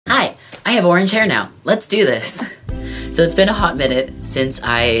I have orange hair now. Let's do this. So it's been a hot minute since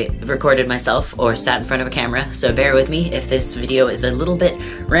I recorded myself or sat in front of a camera, so bear with me if this video is a little bit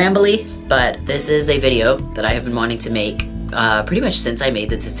rambly, but this is a video that I have been wanting to make pretty much since I made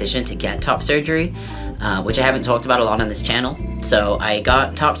the decision to get top surgery, which I haven't talked about a lot on this channel. So I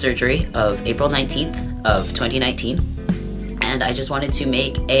got top surgery of April 19th of 2019, and I just wanted to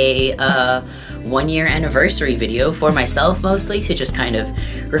make a 1-year anniversary video for myself, mostly to just kind of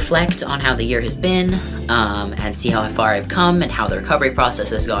reflect on how the year has been and see how far I've come and how the recovery process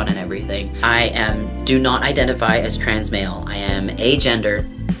has gone and everything. I do not identify as trans male. I am agender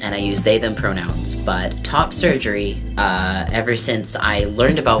and I use they them pronouns, but top surgery, ever since I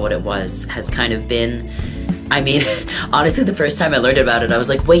learned about what it was, has kind of been, I mean, honestly, the first time I learned about it, I was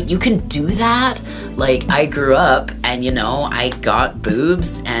like, wait, you can do that? Like, I grew up and, you know, I got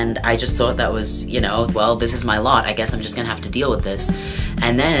boobs and I just thought that was, you know, well, this is my lot. I guess I'm just gonna have to deal with this.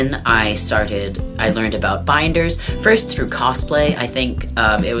 And then I learned about binders, first through cosplay. I think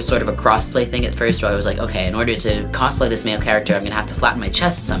it was sort of a crossplay thing at first, where I was like, okay, in order to cosplay this male character, I'm gonna have to flatten my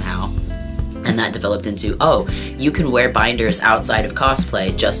chest somehow. And that developed into, oh, you can wear binders outside of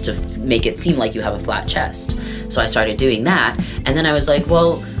cosplay just to make it seem like you have a flat chest. So I started doing that, and then I was like,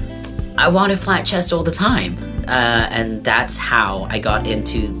 well, I want a flat chest all the time. And that's how I got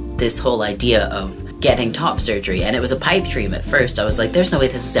into this whole idea of getting top surgery. And it was a pipe dream at first. I was like, there's no way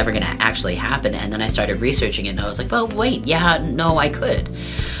this is ever gonna actually happen. And then I started researching it and I was like, well, wait, yeah, no, I could.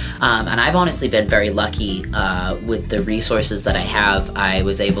 And I've honestly been very lucky with the resources that I have. I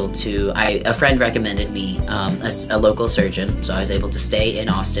was able to, a friend recommended me a local surgeon, so I was able to stay in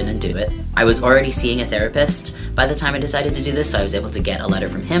Austin and do it. I was already seeing a therapist by the time I decided to do this, so I was able to get a letter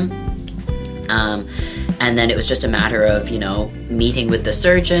from him. And then it was just a matter of, you know, meeting with the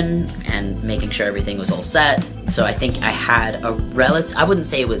surgeon and making sure everything was all set. So I think I had a I wouldn't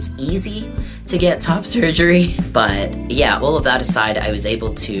say it was easy to get top surgery, but yeah, all of that aside, I was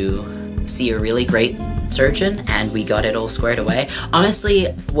able to see a really great surgeon and we got it all squared away. Honestly,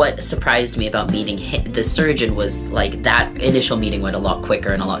 what surprised me about meeting the surgeon was like that initial meeting went a lot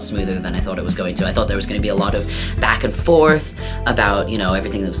quicker and a lot smoother than I thought it was going to. I thought there was going to be a lot of back and forth about, you know,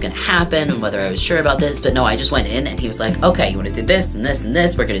 everything that was going to happen and whether I was sure about this, but no, I just went in and he was like, okay, you want to do this and this and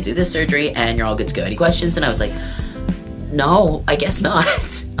this, we're going to do this surgery and you're all good to go. Any questions? And I was like, no, I guess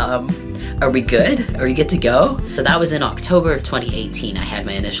not. Are we good? Are we good to go? So that was in October of 2018. I had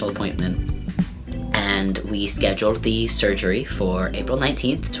my initial appointment and we scheduled the surgery for April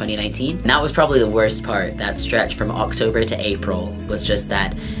 19th, 2019. And that was probably the worst part. That stretch from October to April was just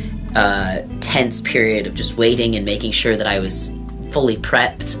that tense period of just waiting and making sure that I was fully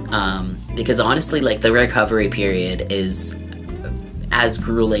prepped. Because honestly, like, the recovery period is as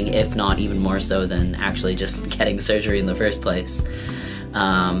grueling, if not even more so, than actually just getting surgery in the first place.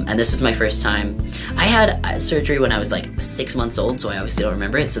 And this was my first time. I had surgery when I was like 6 months old, so I obviously don't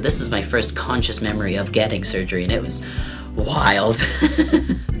remember it. So this was my first conscious memory of getting surgery, and it was wild.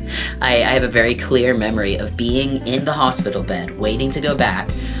 I have a very clear memory of being in the hospital bed, waiting to go back,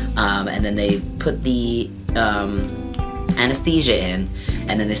 and then they put the anesthesia in,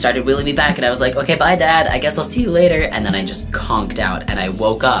 and then they started wheeling me back, and I was like, okay, bye, Dad, I guess I'll see you later. And then I just conked out, and I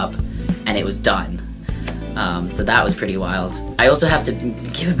woke up, and it was done. So that was pretty wild. I also have to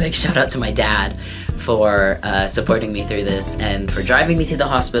give a big shout out to my dad for supporting me through this and for driving me to the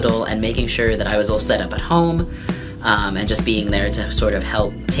hospital and making sure that I was all set up at home, and just being there to sort of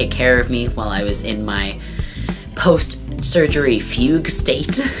help take care of me while I was in my post-surgery fugue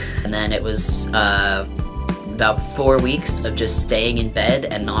state. And then it was about 4 weeks of just staying in bed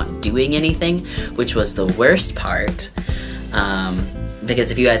and not doing anything, which was the worst part.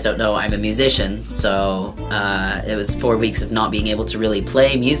 Because if you guys don't know, I'm a musician, so it was 4 weeks of not being able to really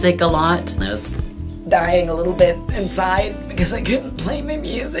play music a lot. I was dying a little bit inside because I couldn't play my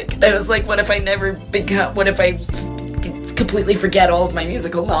music. I was like, what if I completely forget all of my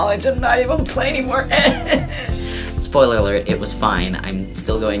musical knowledge and I'm not able to play anymore? Spoiler alert, it was fine. I'm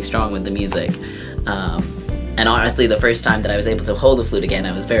still going strong with the music. And honestly, the first time that I was able to hold the flute again,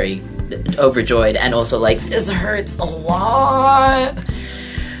 I was very overjoyed and also like, this hurts a lot.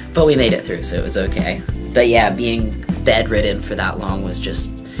 But we made it through, so it was okay. But yeah, being bedridden for that long was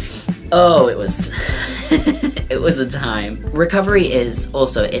just, oh, it was, it was a time. Recovery is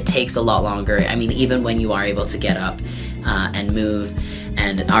also, it takes a lot longer. I mean, even when you are able to get up and move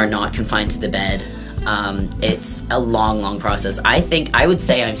and are not confined to the bed, it's a long, long process. I would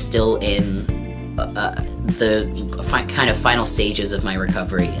say I'm still in the kind of final stages of my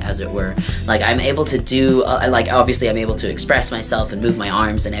recovery, as it were. Like, I'm able to do, like, obviously I'm able to express myself and move my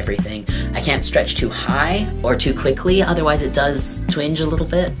arms and everything. I can't stretch too high or too quickly, otherwise it does twinge a little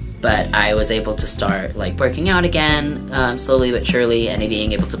bit. but I was able to start like working out again, slowly but surely, and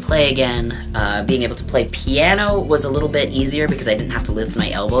being able to play again. Being able to play piano was a little bit easier because I didn't have to lift my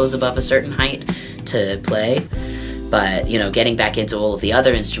elbows above a certain height to play. But, you know, getting back into all of the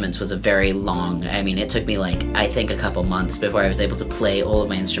other instruments was a very long, I mean, it took me like, I think a couple months before I was able to play all of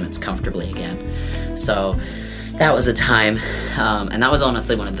my instruments comfortably again. So that was a time, and that was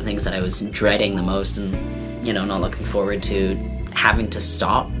honestly one of the things that I was dreading the most, and, you know, not looking forward to having to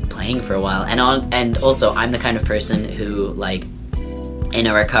stop playing for a while. And also, I'm the kind of person who, like, in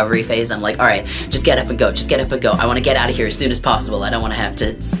a recovery phase, I'm like, all right, just get up and go, just get up and go. I want to get out of here as soon as possible. I don't want to have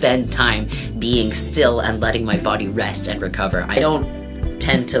to spend time being still and letting my body rest and recover. I don't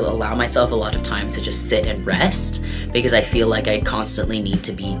tend to allow myself a lot of time to just sit and rest because I feel like I constantly need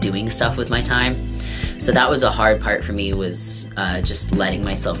to be doing stuff with my time. So that was a hard part for me, was just letting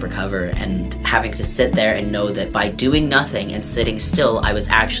myself recover and having to sit there and know that by doing nothing and sitting still, I was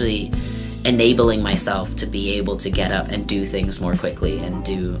actually enabling myself to be able to get up and do things more quickly and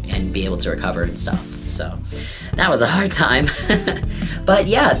be able to recover and stuff. So that was a hard time. But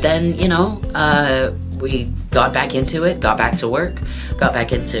yeah, then, you know, we got back into it, got back to work, got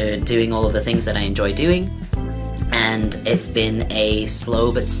back into doing all of the things that I enjoy doing. And it's been a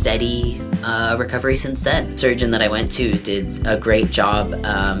slow but steady recovery since then. The surgeon that I went to did a great job,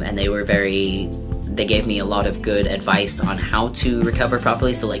 and they gave me a lot of good advice on how to recover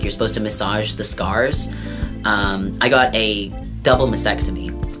properly. So like, you're supposed to massage the scars. I got a double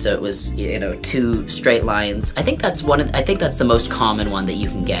mastectomy, so it was, you know, 2 straight lines. I think that's the most common one that you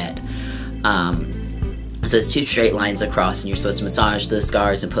can get. So it's 2 straight lines across, and you're supposed to massage the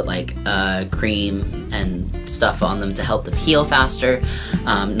scars and put like cream and stuff on them to help them heal faster,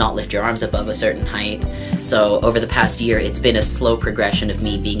 not lift your arms above a certain height. So over the past year, it's been a slow progression of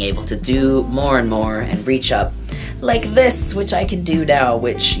me being able to do more and more and reach up like this, which I can do now,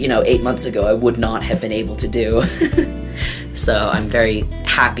 which, you know, 8 months ago I would not have been able to do. So I'm very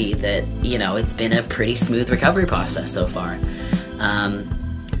happy that, you know, it's been a pretty smooth recovery process so far.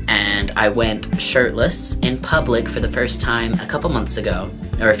 And I went shirtless in public for the first time a couple months ago,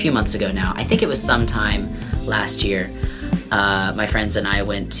 or a few months ago now. I think it was sometime last year. My friends and I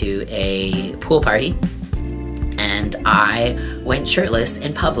went to a pool party, and I went shirtless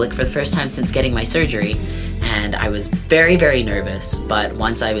in public for the first time since getting my surgery, and I was very, very nervous. But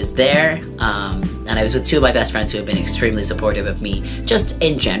once I was there, and I was with 2 of my best friends who have been extremely supportive of me, just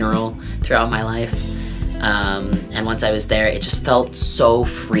in general, throughout my life. And once I was there, it just felt so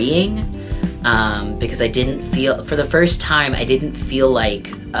freeing, because I didn't feel, for the first time, I didn't feel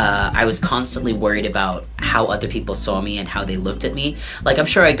like I was constantly worried about how other people saw me and how they looked at me. Like, I'm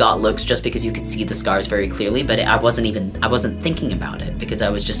sure I got looks just because you could see the scars very clearly, but I wasn't thinking about it, because I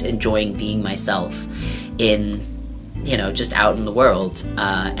was just enjoying being myself in, you know, just out in the world,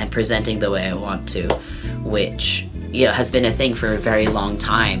 and presenting the way I want to, which, you know, has been a thing for a very long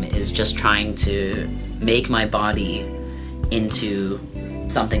time, is just trying to make my body into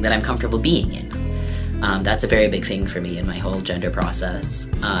something that I'm comfortable being in. That's a very big thing for me in my whole gender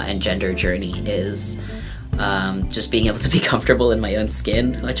process and gender journey, is just being able to be comfortable in my own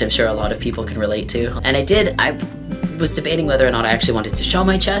skin, which I'm sure a lot of people can relate to. And I was debating whether or not I actually wanted to show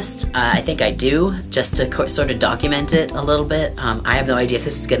my chest. I think I do, just to sort of document it a little bit. I have no idea if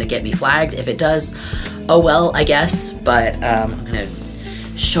this is gonna get me flagged. If it does, oh well, I guess. But I'm gonna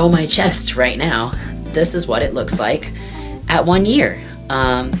show my chest right now. This is what it looks like at 1 year.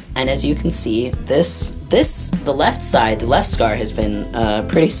 And as you can see, the left side, the left scar has been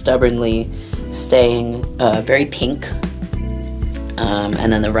pretty stubbornly staying very pink.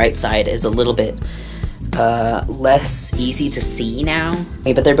 And then the right side is a little bit less easy to see now.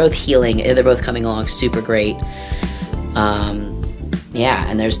 But they're both healing, they're both coming along super great. Yeah,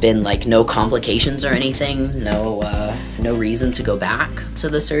 and there's been like no complications or anything, no reason to go back to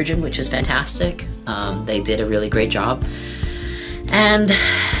the surgeon, which is fantastic. They did a really great job. And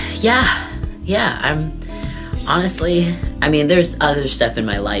yeah, I'm honestly, I mean, there's other stuff in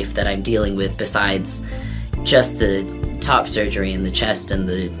my life that I'm dealing with besides just the top surgery and the chest and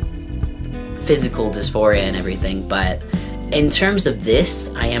the physical dysphoria and everything, but in terms of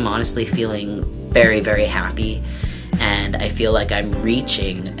this, I am honestly feeling very, very happy, and I feel like I'm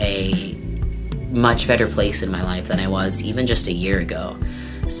reaching a much better place in my life than I was even just a year ago.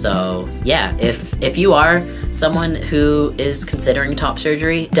 So yeah, if you are someone who is considering top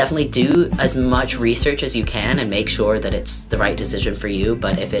surgery, definitely do as much research as you can and make sure that it's the right decision for you.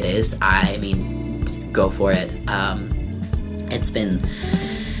 But if it is, I mean, go for it. It's been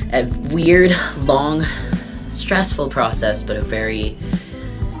a weird, long, stressful process, but a very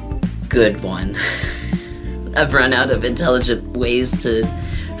good one. I've run out of intelligent ways to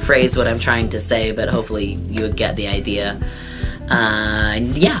phrase what I'm trying to say, but hopefully you would get the idea.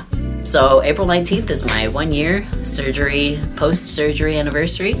 Yeah. So April 19th is my 1 year surgery, post-surgery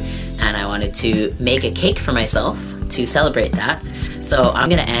anniversary, and I wanted to make a cake for myself to celebrate that. So I'm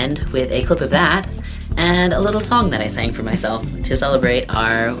gonna end with a clip of that and a little song that I sang for myself to celebrate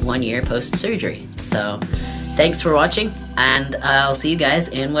our 1 year post-surgery. So thanks for watching, and I'll see you guys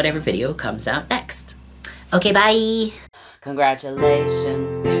in whatever video comes out next. Okay, bye!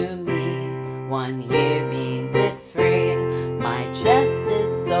 Congratulations to me, 1 year being